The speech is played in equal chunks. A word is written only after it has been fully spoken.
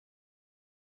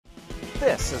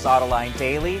This is Autoline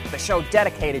Daily, the show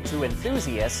dedicated to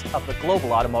enthusiasts of the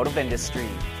global automotive industry.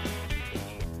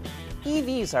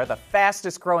 EVs are the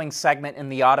fastest growing segment in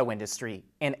the auto industry,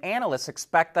 and analysts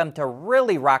expect them to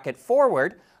really rocket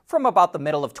forward from about the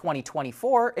middle of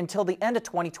 2024 until the end of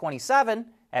 2027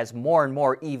 as more and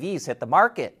more EVs hit the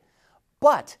market.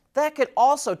 But that could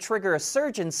also trigger a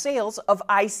surge in sales of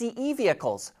ICE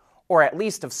vehicles, or at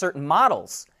least of certain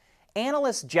models.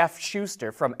 Analyst Jeff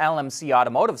Schuster from LMC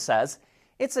Automotive says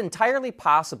it's entirely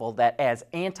possible that as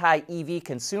anti-EV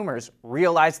consumers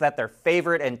realize that their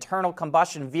favorite internal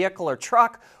combustion vehicle or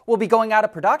truck will be going out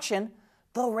of production,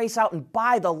 they'll race out and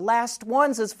buy the last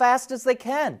ones as fast as they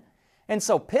can. And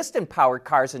so piston-powered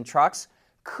cars and trucks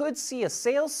could see a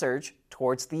sales surge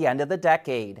towards the end of the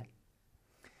decade.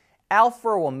 Alfa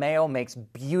Romeo makes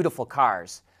beautiful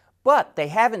cars, but they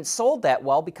haven't sold that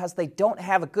well because they don't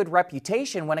have a good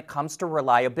reputation when it comes to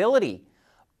reliability.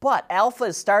 But Alfa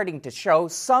is starting to show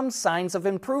some signs of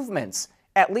improvements,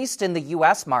 at least in the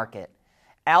U.S. market.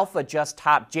 Alfa just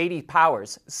topped J.D.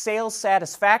 Power's Sales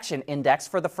Satisfaction Index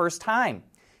for the first time.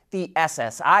 The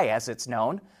SSI, as it's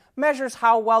known, measures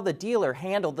how well the dealer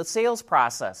handled the sales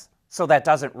process, so that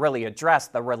doesn't really address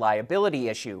the reliability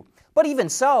issue. But even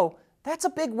so, that's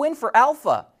a big win for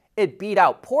Alfa. It beat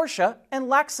out Porsche and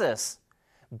Lexus.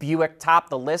 Buick topped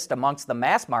the list amongst the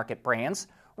mass market brands,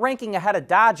 ranking ahead of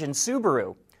Dodge and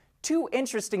Subaru. Two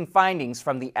interesting findings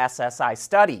from the SSI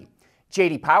study.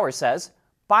 J.D. Power says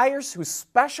buyers who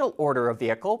special order a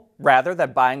vehicle rather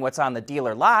than buying what's on the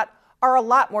dealer lot are a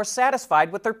lot more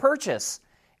satisfied with their purchase.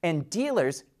 And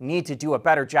dealers need to do a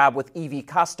better job with EV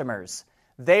customers.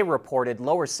 They reported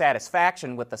lower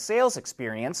satisfaction with the sales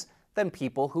experience than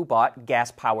people who bought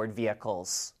gas-powered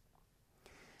vehicles.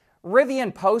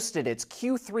 Rivian posted its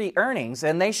Q3 earnings,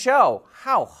 and they show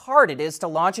how hard it is to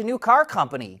launch a new car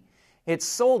company. It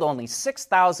sold only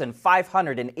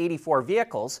 6,584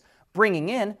 vehicles, bringing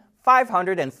in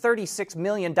 $536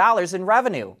 million in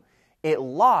revenue. It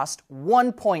lost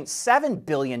 $1.7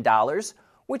 billion,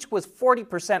 which was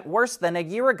 40% worse than a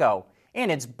year ago,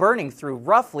 and it's burning through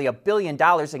roughly $1 billion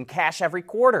in cash every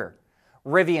quarter.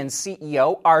 Rivian's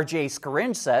CEO, RJ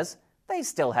Scaringe, says they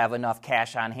still have enough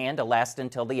cash on hand to last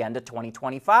until the end of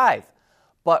 2025.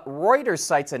 But Reuters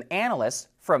cites an analyst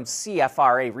from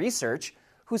CFRA Research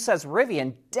who says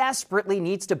Rivian desperately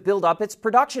needs to build up its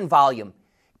production volume.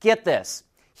 Get this,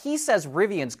 he says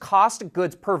Rivian's cost of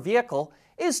goods per vehicle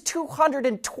is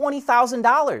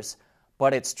 $220,000,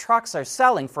 but its trucks are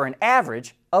selling for an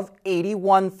average of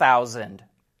 $81,000.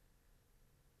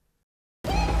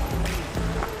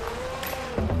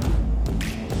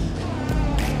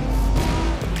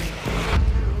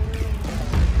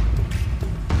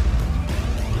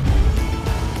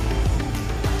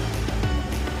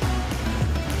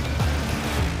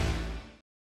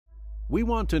 We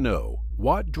want to know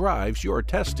what drives your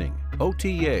testing.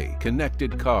 OTA,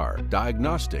 connected car,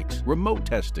 diagnostics, remote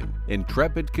testing.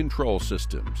 Intrepid Control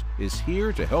Systems is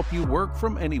here to help you work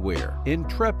from anywhere.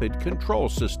 Intrepid Control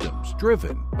Systems,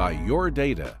 driven by your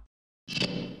data.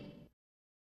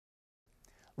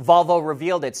 Volvo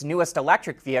revealed its newest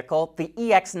electric vehicle, the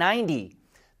EX90.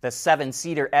 The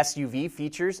 7-seater SUV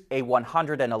features a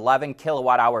 111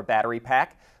 kilowatt-hour battery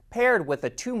pack paired with a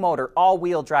 2-motor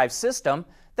all-wheel drive system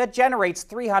that generates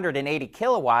 380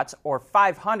 kilowatts or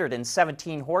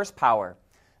 517 horsepower.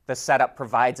 The setup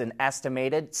provides an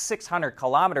estimated 600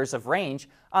 kilometers of range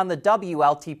on the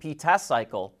WLTP test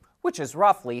cycle, which is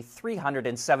roughly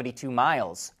 372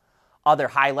 miles. Other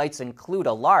highlights include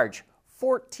a large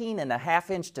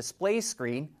 14.5-inch display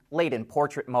screen laid in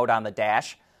portrait mode on the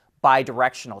dash,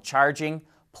 bi-directional charging,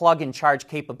 plug-and charge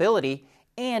capability,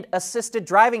 and assisted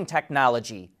driving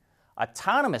technology.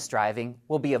 Autonomous driving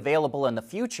will be available in the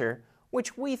future,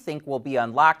 which we think will be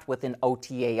unlocked with an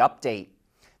OTA update.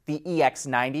 The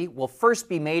EX90 will first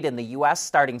be made in the US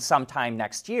starting sometime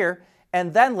next year,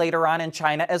 and then later on in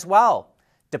China as well.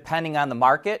 Depending on the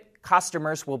market,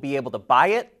 customers will be able to buy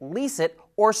it, lease it,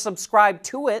 or subscribe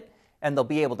to it, and they'll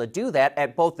be able to do that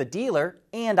at both the dealer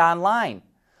and online.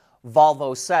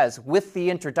 Volvo says with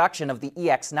the introduction of the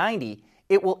EX90,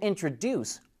 it will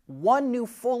introduce one new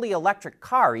fully electric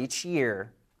car each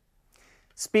year.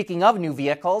 Speaking of new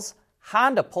vehicles,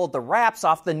 Honda pulled the wraps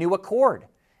off the new Accord.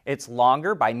 It's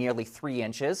longer by nearly 3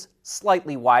 inches,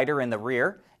 slightly wider in the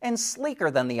rear, and sleeker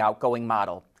than the outgoing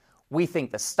model. We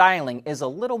think the styling is a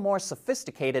little more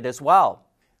sophisticated as well.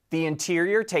 The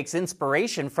interior takes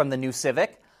inspiration from the new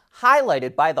Civic,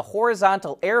 highlighted by the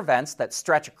horizontal air vents that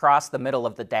stretch across the middle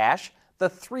of the dash, the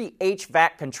 3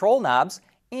 HVAC control knobs,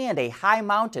 and a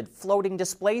high-mounted floating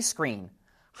display screen.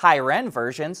 Higher-end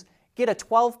versions get a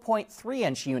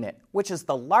 12.3-inch unit, which is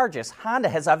the largest Honda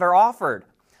has ever offered.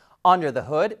 Under the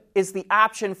hood is the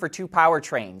option for two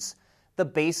powertrains. The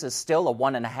base is still a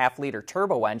 1.5-liter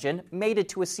turbo engine mated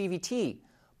to a CVT,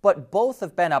 but both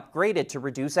have been upgraded to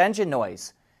reduce engine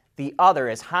noise. The other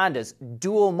is Honda's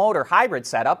dual-motor hybrid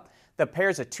setup that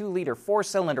pairs a 2-liter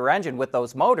 4-cylinder engine with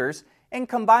those motors and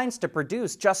combines to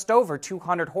produce just over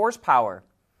 200 horsepower.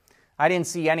 I didn't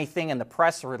see anything in the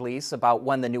press release about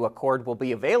when the new Accord will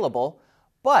be available,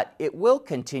 but it will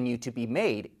continue to be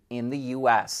made in the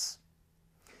U.S.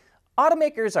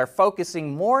 Automakers are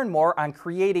focusing more and more on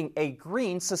creating a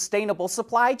green, sustainable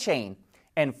supply chain,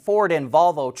 and Ford and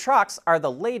Volvo trucks are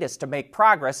the latest to make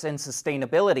progress in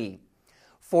sustainability.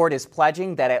 Ford is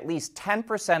pledging that at least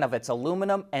 10% of its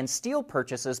aluminum and steel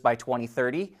purchases by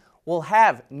 2030 will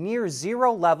have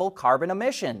near-zero level carbon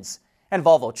emissions, and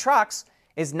Volvo Trucks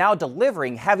is now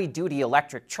delivering heavy-duty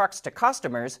electric trucks to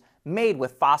customers made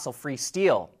with fossil-free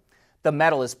steel. The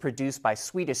metal is produced by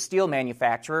Swedish steel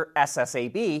manufacturer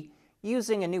SSAB,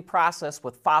 using a new process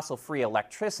with fossil-free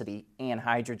electricity and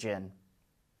hydrogen.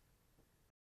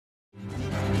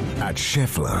 At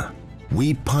Schaeffler,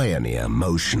 we pioneer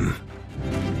motion.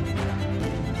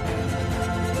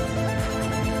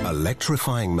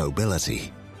 Electrifying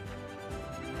mobility,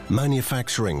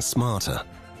 manufacturing smarter,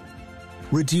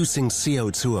 reducing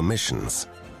CO2 emissions,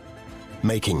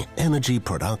 making energy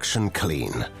production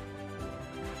clean.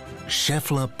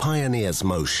 Schaeffler pioneers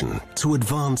motion to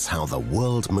advance how the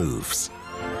world moves.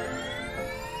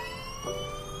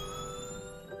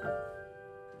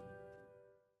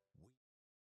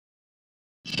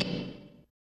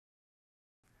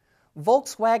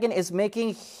 Volkswagen is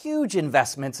making huge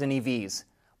investments in EVs,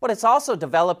 but it's also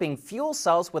developing fuel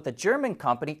cells with a German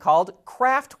company called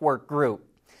Kraftwerk Group.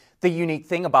 The unique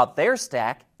thing about their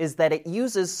stack is that it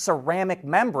uses ceramic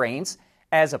membranes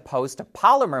as opposed to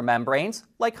polymer membranes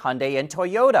like Hyundai and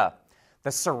Toyota.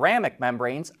 The ceramic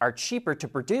membranes are cheaper to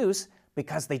produce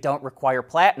because they don't require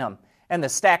platinum, and the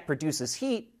stack produces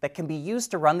heat that can be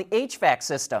used to run the HVAC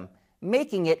system,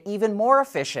 making it even more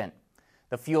efficient.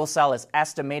 The fuel cell is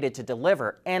estimated to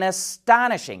deliver an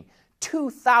astonishing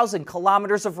 2,000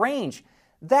 kilometers of range.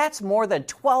 That's more than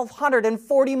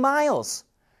 1,240 miles.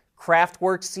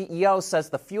 Kraftwerk's CEO says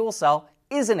the fuel cell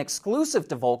isn't exclusive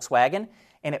to Volkswagen,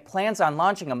 and it plans on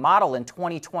launching a model in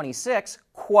 2026,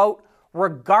 quote,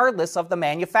 regardless of the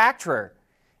manufacturer.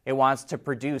 It wants to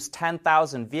produce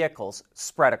 10,000 vehicles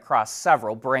spread across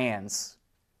several brands.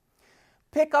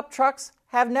 Pickup trucks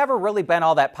have never really been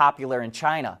all that popular in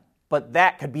China, but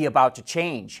that could be about to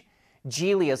change.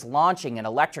 Geely is launching an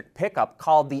electric pickup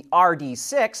called the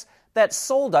RD6 that's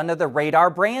sold under the Radar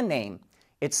brand name.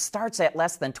 It starts at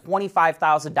less than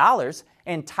 $25,000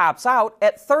 and tops out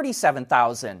at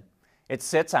 $37,000. It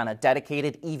sits on a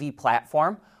dedicated EV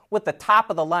platform with the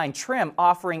top-of-the-line trim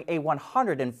offering a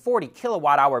 140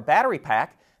 kilowatt-hour battery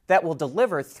pack that will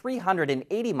deliver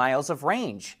 380 miles of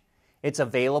range. It's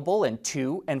available in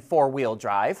 2- and 4-wheel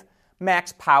drive.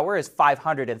 Max power is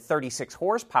 536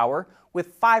 horsepower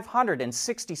with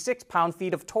 566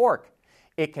 pound-feet of torque.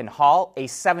 It can haul a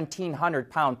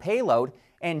 1,700-pound payload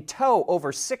and tow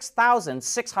over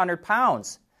 6,600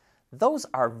 pounds. Those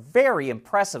are very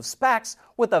impressive specs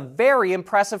with a very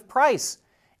impressive price.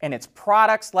 And it's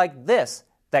products like this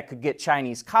that could get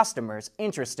Chinese customers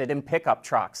interested in pickup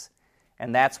trucks.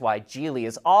 And that's why Geely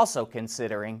is also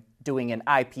considering doing an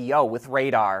IPO with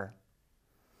Radar.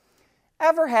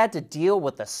 Ever had to deal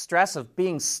with the stress of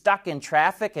being stuck in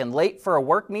traffic and late for a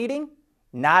work meeting?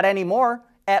 Not anymore,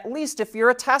 at least if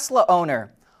you're a Tesla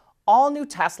owner. All new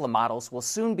Tesla models will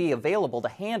soon be available to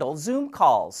handle Zoom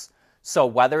calls. So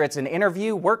whether it's an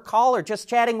interview, work call, or just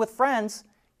chatting with friends,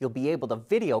 you'll be able to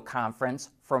video conference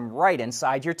from right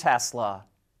inside your Tesla.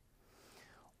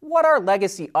 What are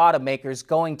legacy automakers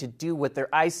going to do with their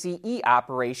ICE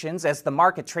operations as the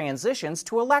market transitions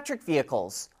to electric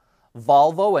vehicles?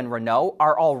 Volvo and Renault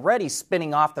are already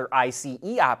spinning off their ICE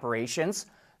operations,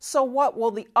 so what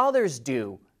will the others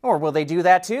do? Or will they do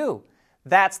that too?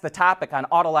 That's the topic on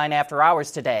Autoline After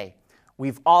Hours today.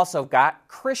 We've also got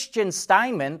Christian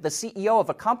Steinmann, the CEO of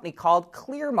a company called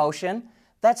ClearMotion,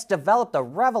 that's developed a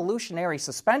revolutionary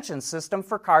suspension system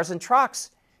for cars and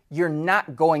trucks. You're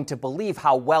not going to believe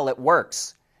how well it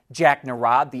works. Jack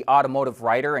Narad, the automotive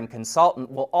writer and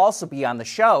consultant, will also be on the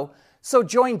show, so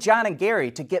join John and Gary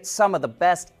to get some of the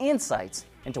best insights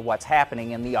into what's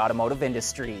happening in the automotive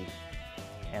industry.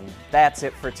 And that's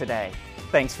it for today.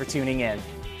 Thanks for tuning in.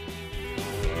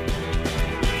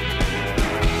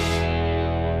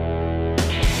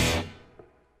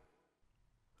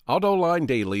 AutoLine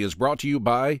Daily is brought to you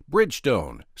by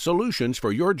Bridgestone, solutions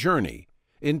for your journey,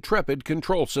 Intrepid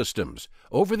Control Systems,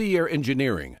 over-the-air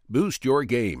engineering, boost your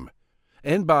game.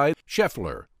 And by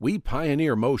Schaeffler, we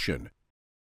pioneer motion.